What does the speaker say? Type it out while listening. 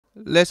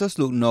Let us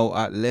look now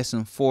at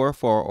lesson 4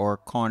 for our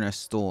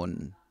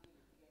Cornerstone.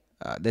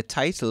 The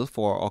title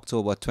for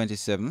October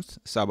 27th,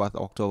 Sabbath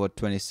October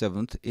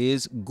 27th,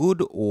 is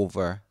Good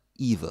Over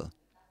Evil.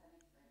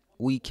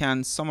 We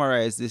can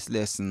summarize this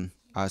lesson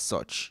as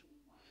such.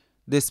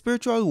 The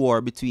spiritual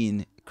war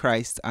between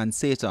Christ and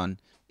Satan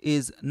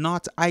is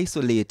not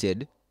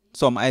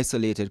some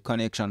isolated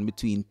connection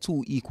between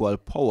two equal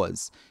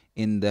powers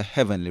in the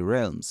heavenly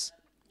realms.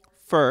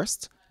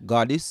 First,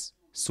 God is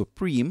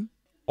supreme,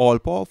 all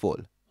powerful.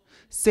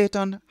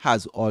 Satan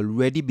has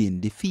already been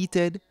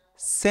defeated,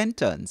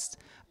 sentenced,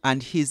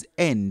 and his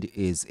end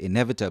is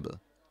inevitable.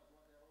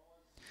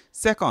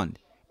 Second,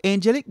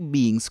 angelic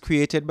beings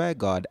created by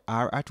God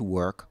are at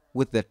work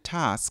with the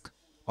task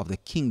of the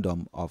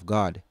kingdom of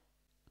God.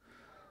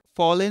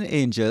 Fallen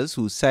angels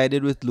who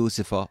sided with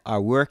Lucifer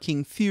are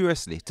working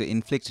furiously to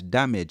inflict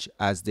damage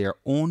as their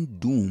own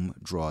doom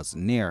draws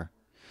near.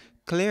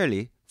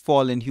 Clearly,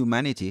 fallen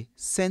humanity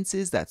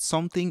senses that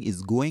something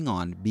is going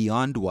on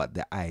beyond what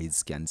the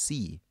eyes can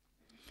see.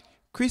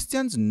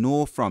 Christians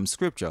know from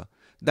Scripture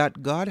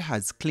that God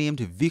has claimed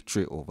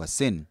victory over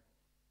sin.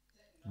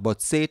 But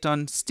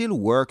Satan still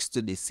works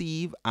to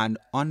deceive and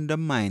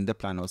undermine the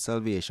plan of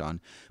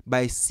salvation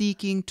by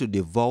seeking to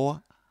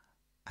devour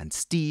and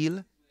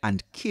steal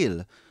and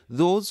kill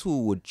those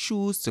who would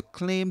choose to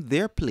claim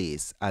their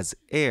place as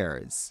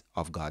heirs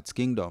of God's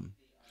kingdom.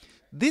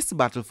 This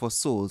battle for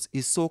souls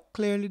is so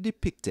clearly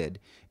depicted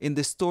in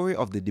the story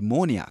of the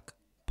demoniac,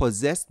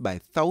 possessed by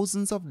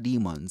thousands of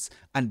demons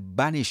and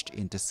banished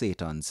into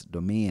Satan's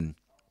domain.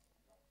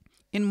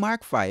 In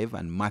Mark 5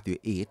 and Matthew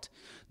 8,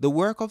 the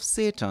work of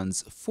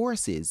Satan's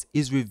forces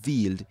is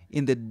revealed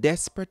in the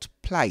desperate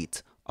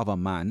plight of a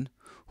man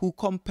who,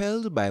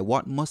 compelled by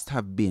what must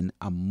have been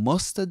a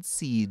mustard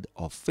seed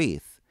of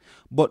faith,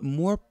 but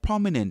more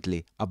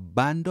prominently a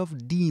band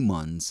of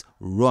demons,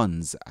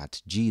 runs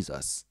at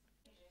Jesus.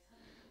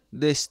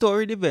 The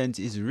storied event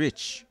is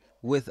rich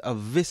with a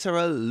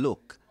visceral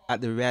look at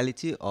the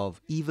reality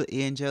of evil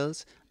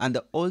angels and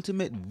the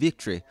ultimate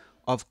victory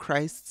of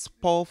Christ's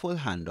powerful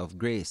hand of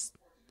grace.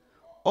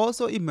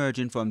 Also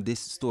emerging from this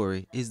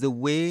story is the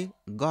way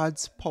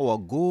God's power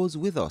goes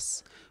with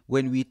us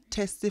when we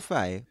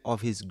testify of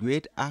His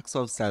great acts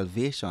of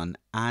salvation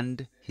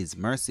and His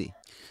mercy.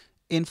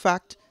 In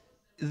fact,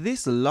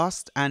 this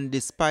lost and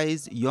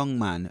despised young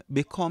man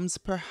becomes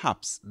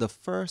perhaps the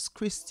first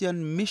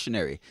Christian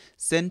missionary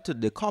sent to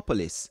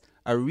Decapolis,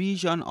 a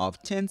region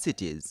of 10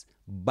 cities,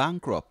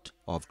 bankrupt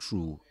of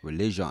true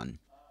religion.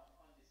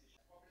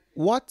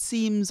 What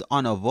seems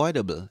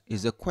unavoidable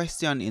is a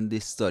question in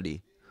this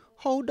study.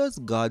 How does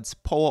God's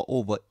power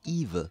over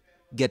evil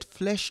get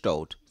fleshed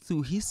out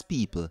through His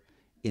people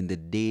in the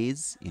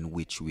days in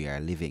which we are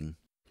living?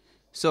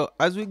 So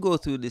as we go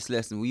through this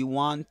lesson, we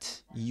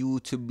want you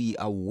to be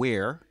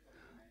aware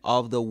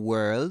of the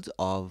world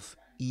of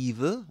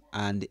evil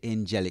and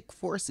angelic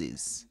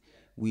forces.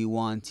 We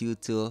want you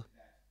to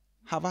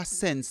have a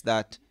sense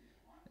that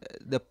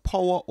the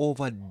power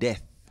over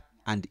death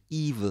and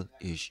evil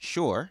is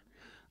sure,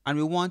 and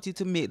we want you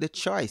to make the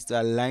choice to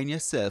align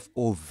yourself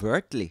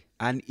overtly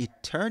and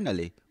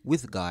eternally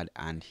with God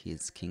and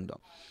His kingdom.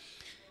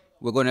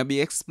 We're going to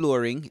be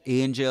exploring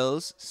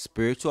angels,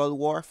 spiritual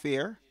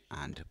warfare,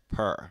 and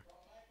prayer.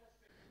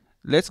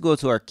 Let's go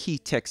to our key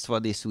text for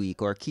this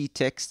week. Our key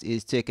text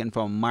is taken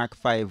from Mark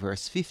 5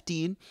 verse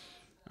 15,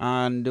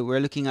 and we're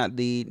looking at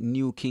the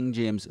New King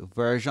James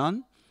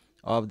Version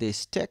of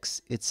this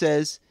text. It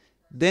says,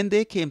 "Then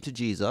they came to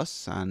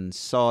Jesus and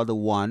saw the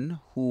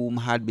one whom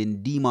had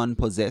been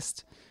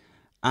demon-possessed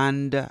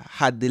and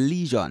had the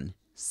legion,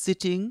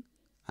 sitting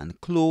and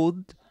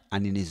clothed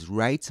and in his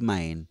right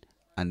mind,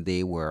 and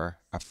they were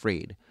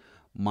afraid."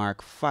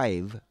 Mark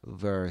 5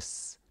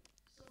 verse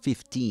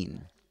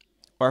 15.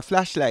 Our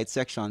flashlight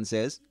section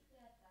says,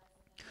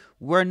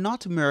 "Were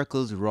not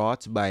miracles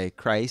wrought by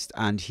Christ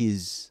and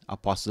His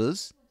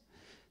apostles?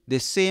 The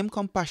same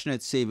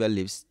compassionate Savior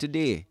lives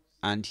today,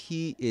 and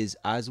He is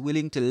as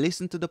willing to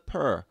listen to the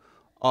prayer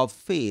of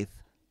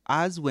faith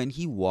as when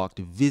He walked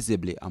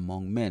visibly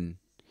among men.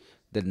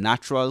 The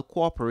natural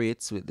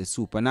cooperates with the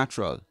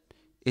supernatural.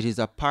 It is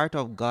a part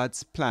of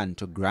God's plan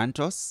to grant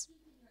us,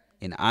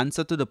 in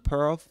answer to the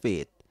prayer of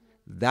faith,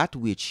 that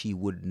which He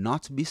would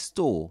not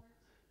bestow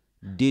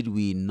did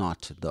we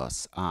not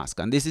thus ask."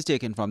 And this is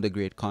taken from the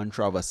Great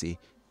Controversy,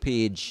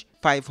 page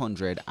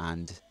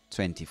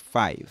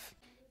 525.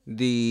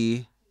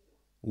 The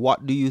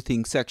 "What do you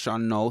think"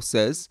 section now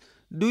says,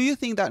 "Do you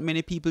think that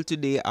many people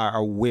today are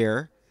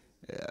aware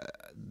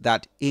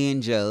that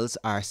angels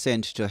are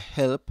sent to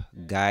help,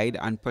 guide,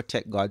 and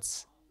protect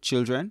God's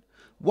children?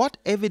 What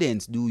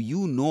evidence do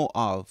you know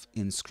of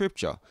in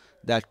Scripture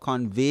that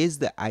conveys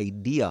the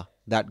idea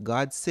that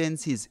God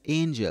sends His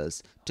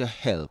angels to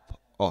help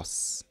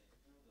us?"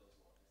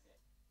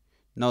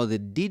 Now, the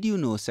 "Did you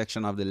know"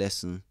 section of the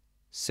lesson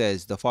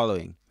says the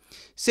following: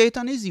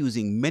 Satan is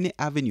using many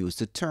avenues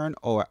to turn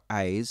our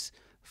eyes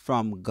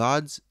from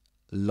God's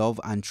love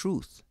and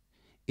truth.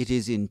 It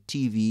is in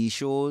TV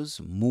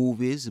shows,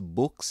 movies,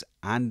 books,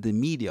 and the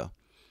media.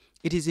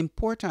 It is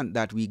important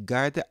that we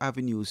guard the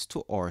avenues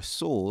to our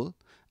soul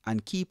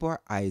and keep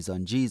our eyes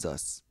on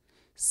Jesus.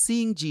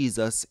 Seeing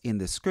Jesus in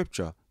the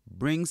scripture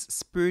brings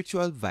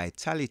spiritual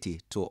vitality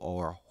to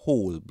our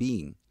whole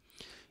being.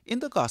 In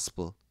the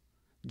gospel,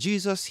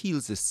 Jesus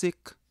heals the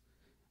sick,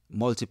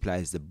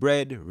 multiplies the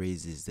bread,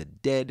 raises the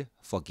dead,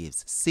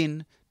 forgives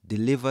sin,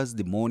 delivers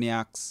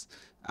demoniacs,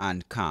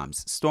 and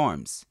calms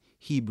storms.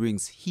 He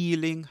brings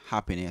healing,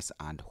 happiness,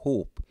 and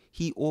hope.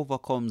 He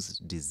overcomes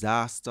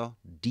disaster,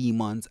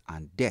 demons,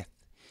 and death.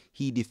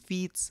 He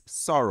defeats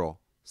sorrow,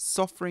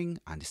 suffering,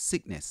 and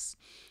sickness.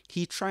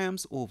 He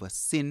triumphs over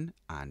sin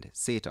and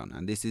Satan.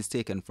 And this is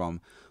taken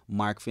from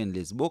Mark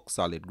Finley's book,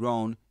 Solid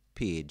Ground,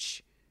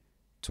 page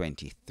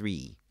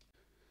 23.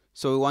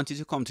 So we want you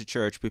to come to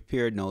church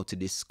prepared now to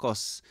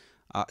discuss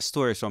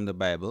stories from the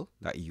Bible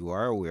that you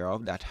are aware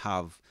of that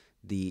have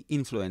the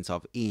influence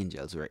of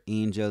angels, where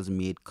angels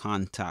made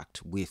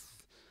contact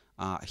with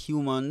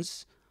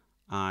humans,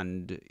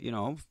 and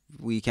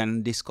we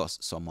can discuss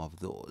some of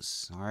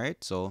those. All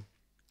right, so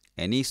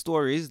any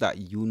stories that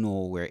you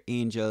know where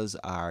angels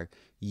are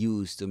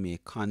used to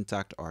make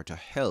contact or to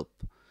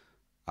help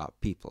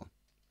people.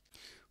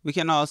 We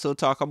can also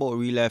talk about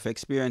real life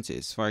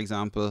experiences. For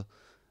example,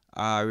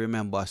 I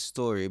remember a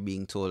story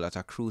being told at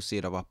a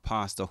crusade of a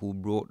pastor who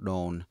broke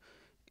down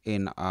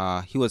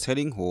he was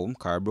heading home,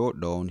 car broke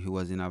down. He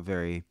was in a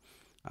very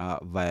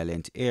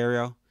violent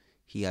area.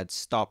 He had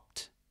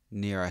stopped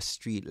near a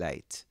street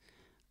light,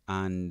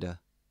 and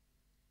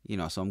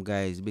some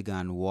guys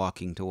began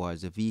walking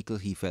towards the vehicle.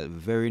 He felt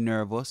very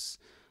nervous,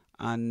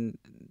 and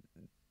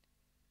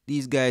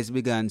these guys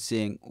began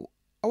saying,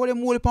 "What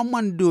them whole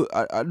man do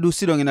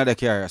sit down in the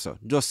car, so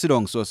just sit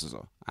down,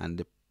 so." And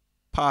the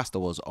pastor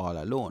was all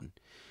alone.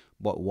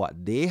 But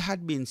what they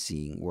had been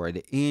seeing were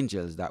the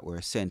angels that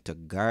were sent to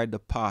guard the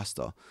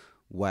pastor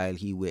while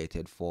he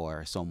waited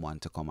for someone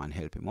to come and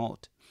help him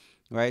out.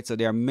 Right? So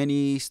there are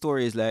many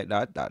stories like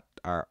that that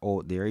are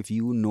out there. If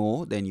you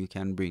know, then you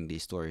can bring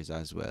these stories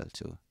as well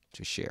to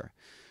share.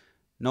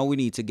 Now we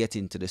need to get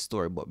into the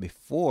story, but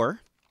before,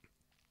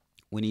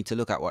 we need to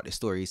look at what the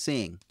story is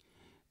saying.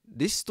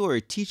 This story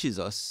teaches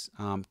us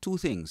two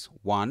things.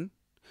 One,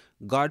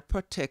 God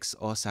protects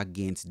us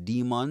against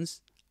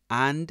demons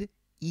and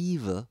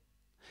evil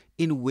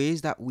in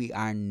ways that we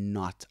are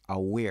not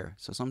aware.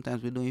 So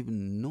sometimes we don't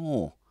even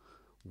know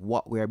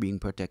what we are being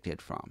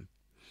protected from.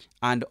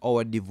 And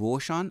our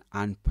devotion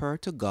and prayer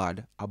to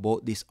God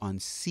about this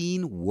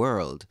unseen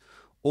world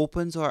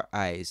opens our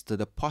eyes to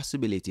the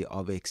possibility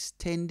of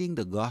extending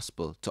the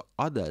gospel to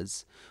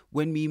others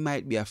when we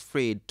might be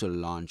afraid to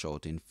launch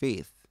out in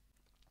faith.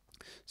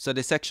 So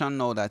the section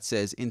now that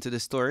says into the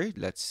story,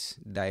 let's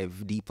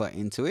dive deeper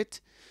into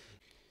it.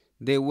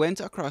 They went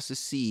across the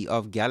Sea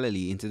of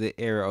Galilee into the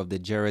area of the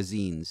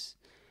Gerasenes.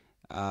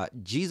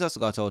 Jesus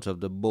got out of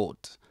the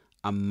boat.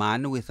 A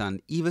man with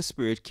an evil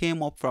spirit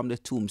came up from the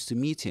tombs to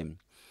meet him.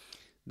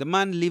 The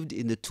man lived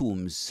in the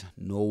tombs.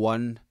 No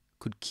one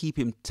could keep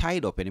him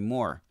tied up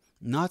anymore.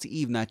 Not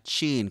even a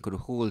chain could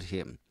hold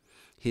him.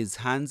 His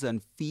hands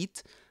and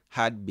feet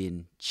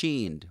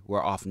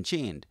were often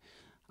chained.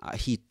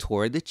 He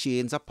tore the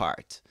chains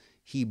apart.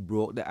 He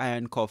broke the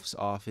iron cuffs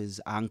off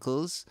his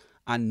ankles,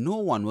 and no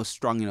one was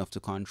strong enough to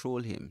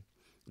control him.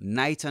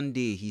 Night and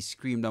day he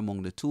screamed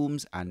among the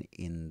tombs and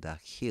in the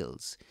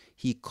hills.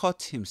 He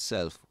cut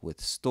himself with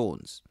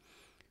stones.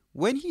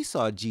 When he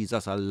saw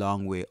Jesus a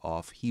long way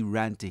off, he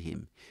ran to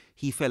him.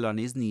 He fell on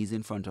his knees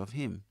in front of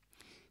him.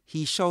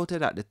 He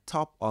shouted at the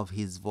top of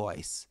his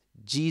voice,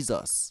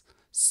 "Jesus,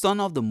 Son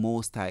of the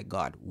Most High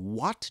God,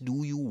 what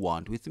do you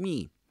want with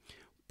me?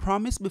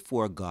 Promise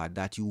before God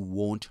that you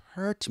won't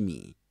hurt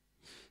me."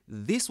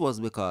 This was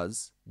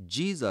because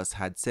Jesus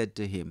had said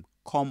to him,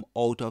 "Come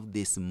out of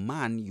this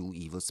man, you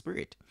evil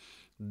spirit."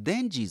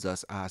 Then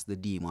Jesus asked the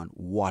demon,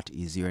 "What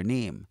is your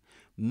name?"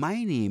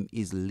 "My name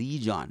is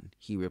Legion,"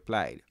 he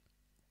replied.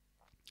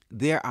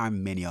 "There are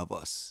many of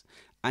us."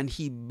 And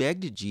he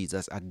begged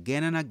Jesus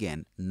again and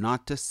again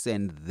not to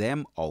send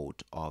them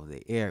out of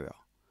the area.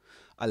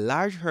 A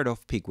large herd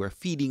of pigs were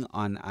feeding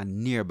on a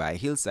nearby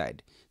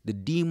hillside. The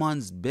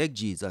demons begged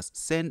Jesus,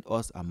 "Send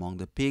us among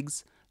the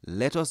pigs.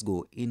 Let us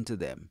go into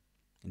them."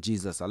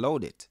 Jesus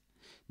allowed it.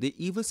 The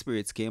evil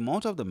spirits came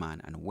out of the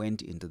man and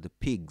went into the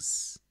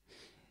pigs.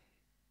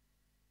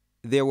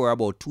 There were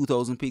about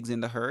 2,000 pigs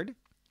in the herd,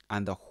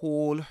 and the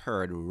whole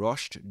herd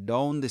rushed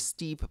down the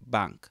steep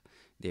bank.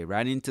 They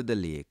ran into the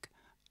lake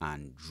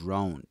and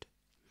drowned.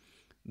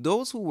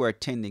 Those who were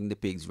tending the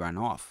pigs ran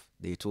off.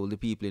 They told the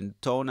people in the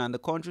town and the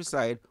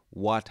countryside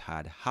what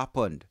had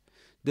happened.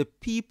 The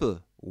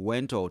people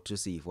went out to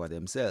see for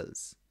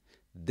themselves.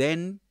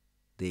 Then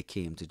they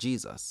came to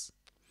Jesus.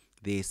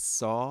 They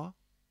saw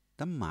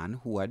the man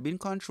who had been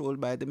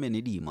controlled by the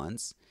many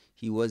demons.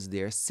 He was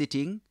there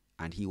sitting,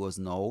 and he was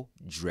now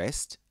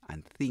dressed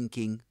and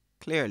thinking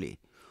clearly.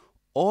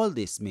 All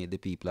this made the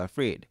people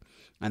afraid,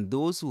 and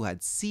those who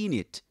had seen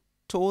it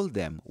told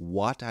them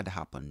what had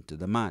happened to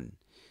the man.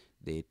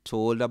 They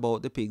told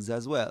about the pigs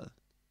as well.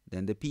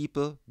 Then the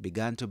people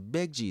began to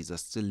beg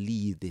Jesus to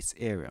leave this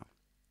area.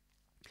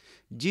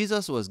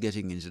 Jesus was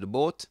getting into the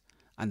boat,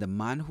 and the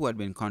man who had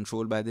been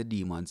controlled by the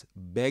demons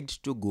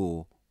begged to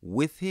go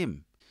with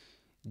him.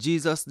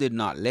 Jesus did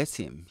not let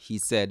him. He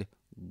said,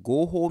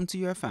 "Go home to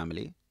your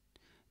family,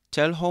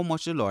 tell how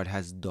much the Lord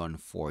has done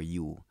for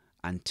you,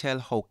 and tell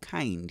how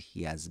kind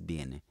he has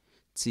been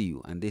to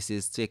you." And this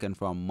is taken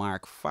from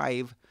Mark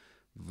 5,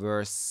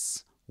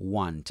 verse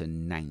 1 to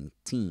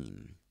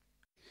 19.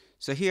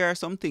 So here are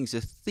some things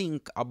to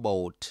think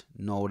about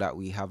now that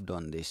we have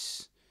done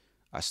this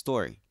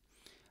story.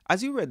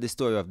 As you read the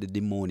story of the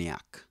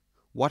demoniac,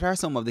 what are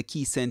some of the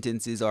key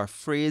sentences or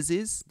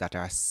phrases that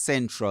are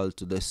central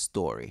to the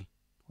story?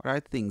 What are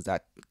things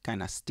that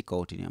kind of stick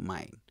out in your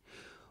mind?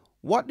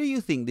 What do you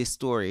think this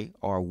story,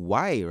 or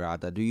why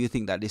rather, do you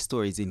think that this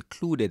story is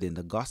included in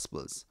the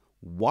Gospels?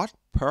 What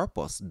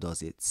purpose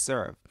does it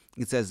serve?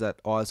 It says that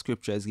all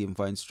scripture is given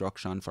for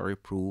instruction, for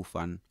reproof,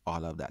 and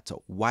all of that.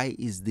 So why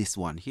is this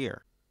one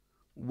here?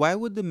 Why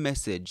would the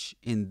message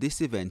in this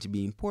event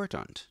be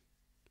important?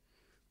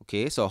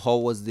 Okay, so how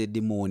was the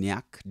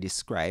demoniac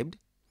described?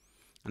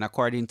 And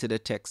according to the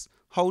text,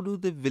 how do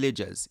the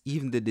villagers,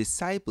 even the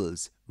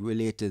disciples,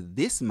 relate to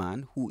this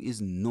man who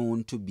is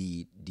known to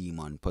be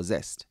demon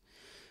possessed?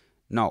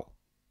 Now,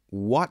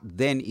 what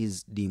then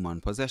is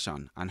demon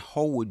possession, and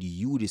how would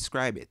you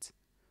describe it?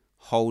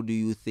 How do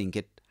you think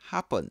it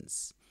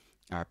happens?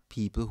 Are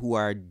people who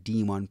are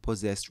demon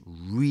possessed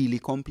really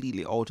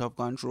completely out of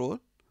control?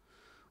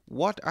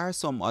 What are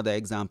some other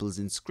examples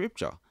in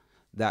scripture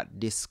that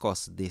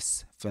discuss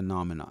this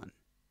phenomenon?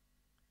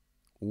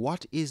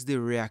 What is the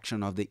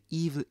reaction of the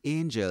evil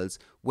angels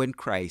when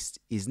Christ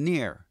is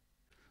near?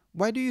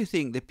 Why do you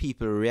think the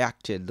people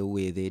reacted the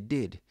way they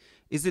did?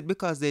 Is it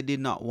because they did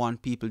not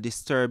want people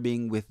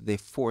disturbing with the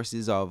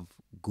forces of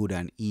good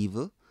and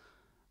evil?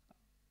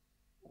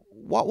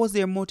 What was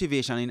their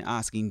motivation in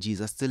asking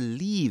Jesus to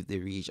leave the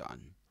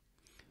region?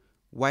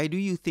 Why do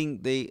you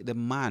think the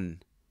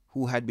man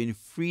who had been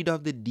freed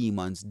of the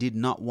demons did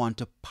not want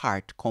to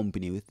part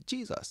company with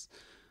Jesus?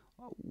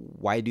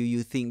 Why do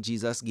you think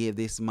Jesus gave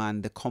this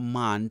man the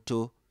command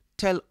to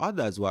tell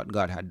others what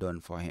God had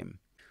done for him?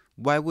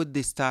 Why would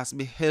this task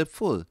be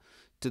helpful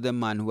to the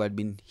man who had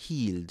been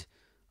healed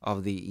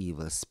of the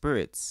evil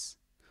spirits?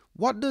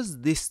 What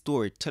does this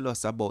story tell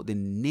us about the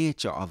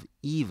nature of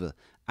evil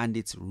and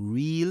its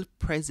real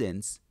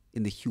presence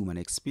in the human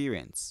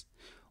experience?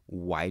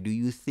 Why do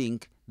you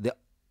think the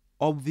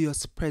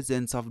obvious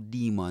presence of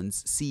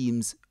demons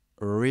seems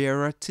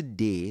rarer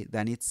today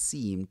than it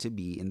seemed to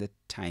be in the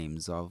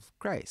times of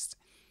Christ?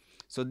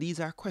 So these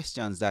are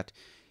questions that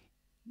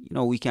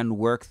we can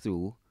work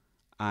through,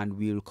 and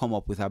we'll come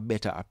up with a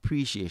better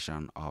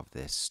appreciation of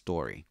this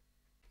story.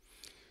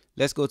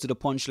 Let's go to the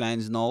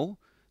punchlines now.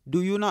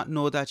 Do you not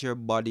know that your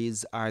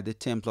bodies are the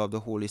temple of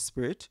the Holy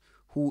Spirit,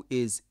 who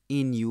is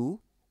in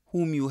you,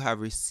 whom you have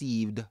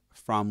received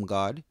from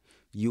God?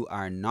 You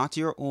are not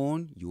your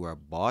own, you are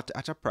bought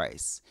at a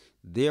price.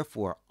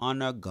 Therefore,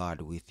 honor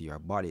God with your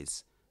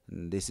bodies.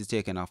 And this is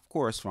taken, of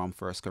course, from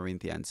 1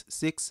 Corinthians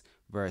 6,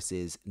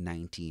 verses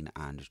 19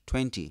 and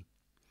 20.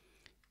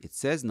 It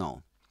says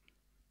now,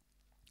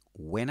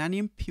 when an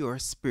impure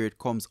spirit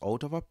comes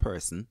out of a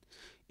person,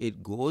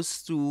 it goes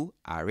through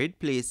arid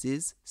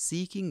places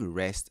seeking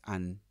rest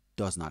and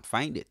does not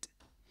find it.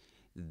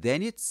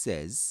 Then it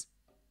says,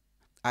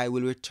 I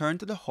will return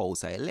to the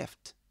house I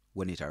left.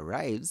 When it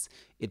arrives,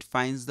 it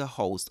finds the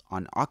house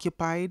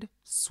unoccupied,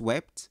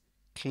 swept,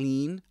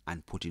 clean,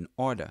 and put in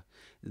order.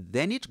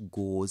 Then it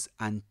goes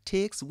and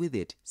takes with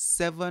it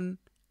 7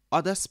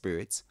 other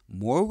spirits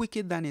more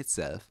wicked than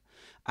itself,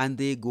 and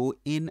they go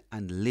in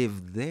and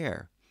live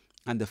there.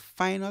 And the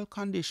final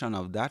condition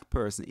of that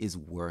person is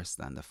worse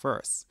than the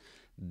first.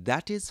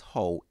 That is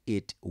how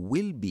it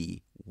will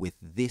be with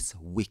this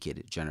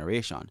wicked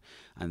generation.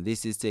 And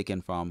this is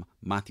taken from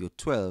Matthew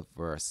 12,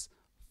 verse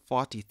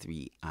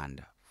 43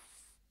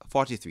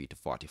 to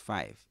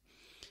 45.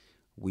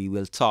 We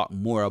will talk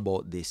more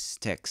about this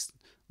text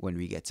when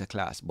we get to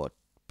class, but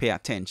pay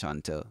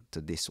attention to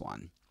this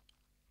one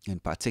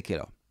in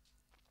particular.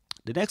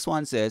 The next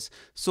one says,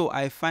 so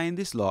I find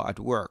this law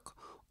at work.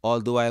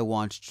 Although I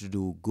want to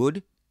do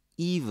good,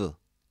 evil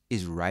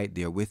is right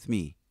there with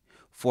me.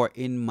 For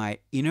in my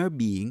inner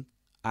being,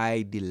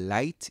 I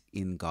delight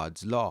in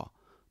God's law.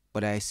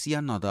 But I see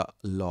another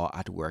law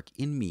at work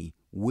in me,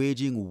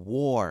 waging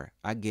war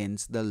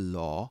against the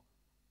law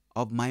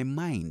of my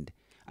mind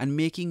and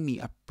making me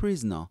a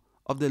prisoner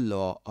of the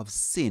law of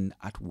sin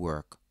at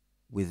work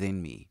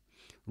within me.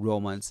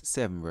 Romans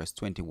 7, verse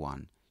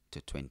 21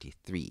 to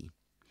 23.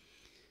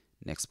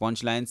 Next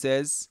punchline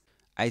says,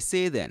 I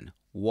say then,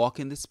 walk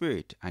in the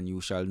Spirit, and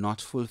you shall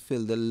not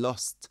fulfill the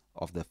lust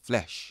of the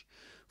flesh.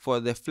 For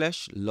the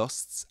flesh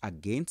lusts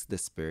against the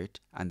Spirit,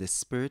 and the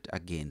Spirit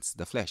against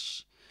the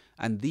flesh.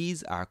 And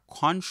these are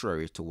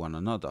contrary to one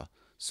another,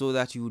 so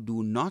that you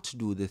do not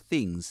do the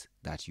things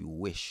that you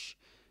wish.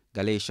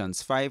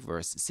 Galatians 5,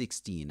 verse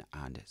 16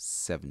 and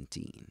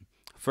 17.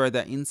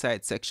 Further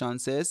insight section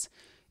says,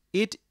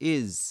 it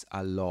is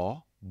a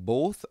law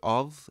both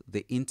of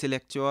the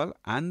intellectual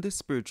and the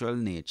spiritual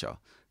nature,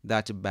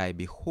 that by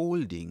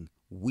beholding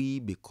we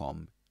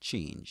become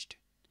changed.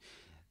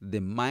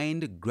 The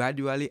mind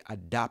gradually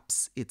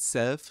adapts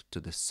itself to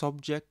the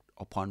subject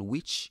upon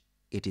which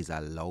it is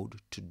allowed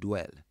to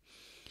dwell.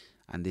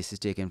 And this is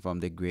taken from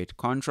The Great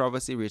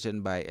Controversy,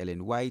 written by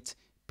Ellen White,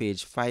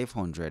 page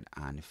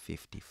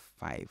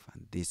 555.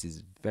 And this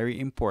is very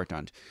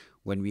important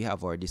when we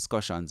have our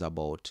discussions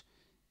about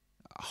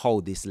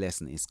how this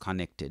lesson is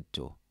connected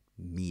to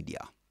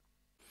media.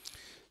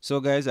 So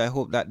guys, I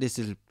hope that this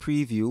little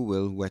preview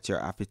will whet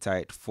your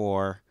appetite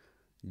for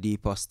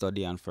deeper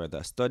study and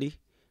further study.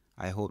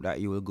 I hope that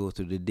you will go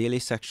to the daily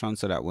section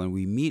so that when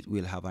we meet,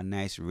 we'll have a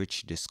nice,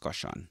 rich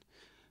discussion.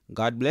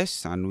 God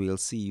bless, and we'll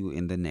see you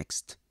in the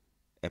next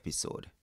episode.